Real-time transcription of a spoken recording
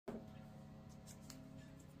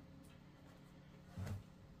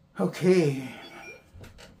Okay.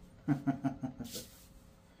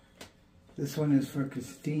 This one is for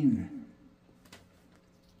Christine.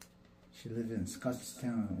 She lives in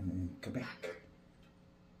Scotstown in Quebec.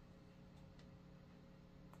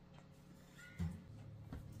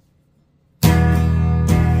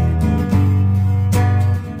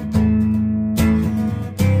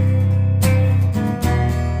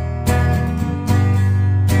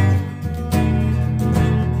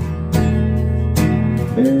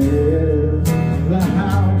 There's a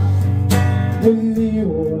house in New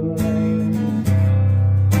Orleans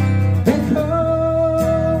they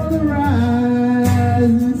call the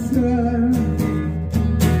Rising Sun,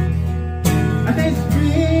 and it's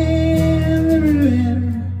been the ruin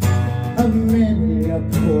of many a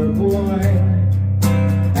poor boy.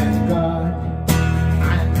 And God,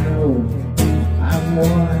 I know I'm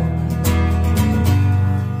one.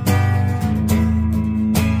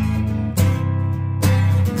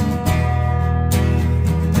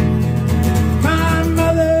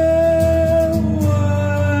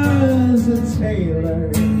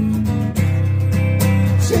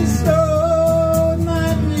 She stole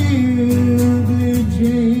my new blue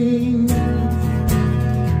jeans.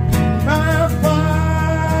 My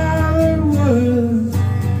father was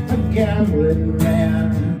a gambling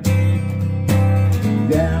man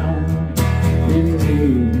down in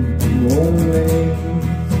New Orleans.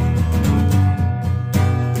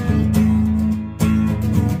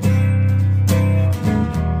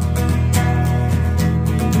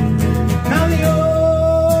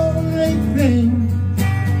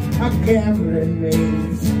 Gambling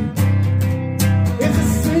means it's a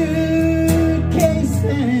suitcase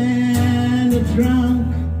and a trunk,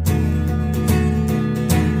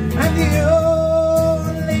 and the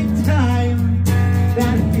only time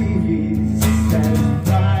that he's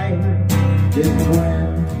satisfied is when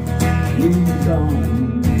he's on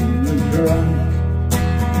the drunk.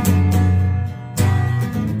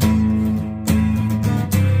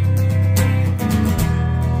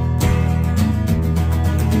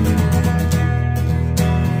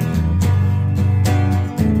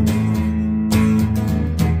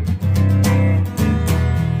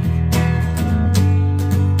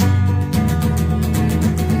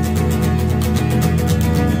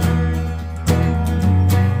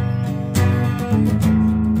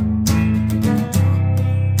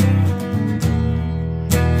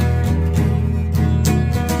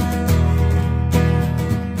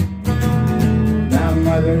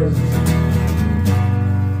 Mothers,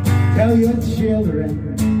 tell your children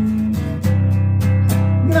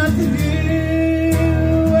not to do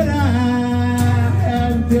what I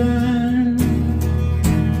have done.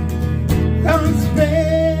 Don't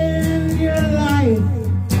spend your life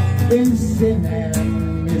in sin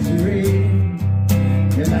and misery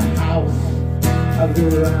in the house of the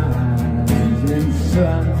rising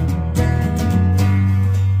sun.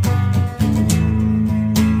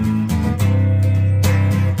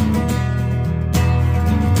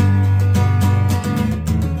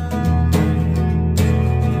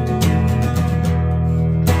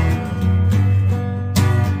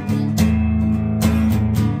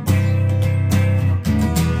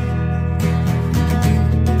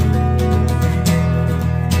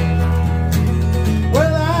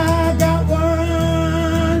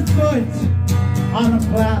 On a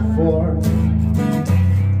platform,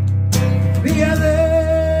 the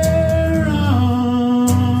other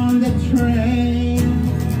on the train.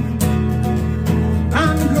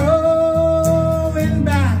 I'm going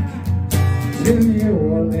back to New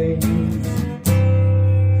Orleans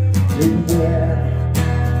to wear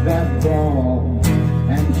that ball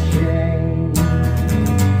and chain.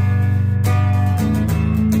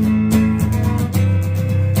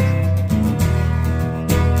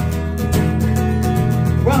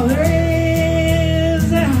 Well, there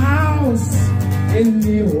is a house in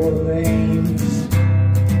New Orleans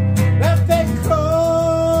that they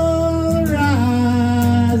call the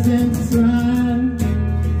Rising Sun,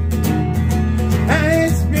 and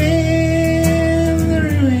it's been the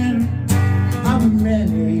ruin of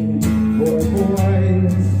many poor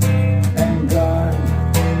boys. And God,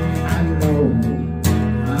 I know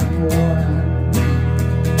I'm one.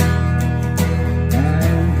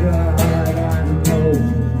 And God, I know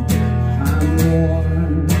I'm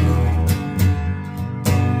one.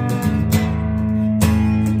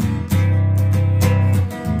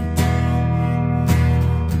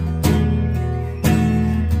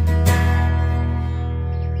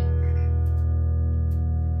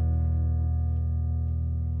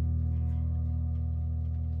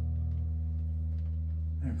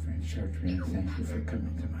 I'm Frank Chartrand. Thank you for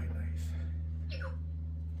coming to my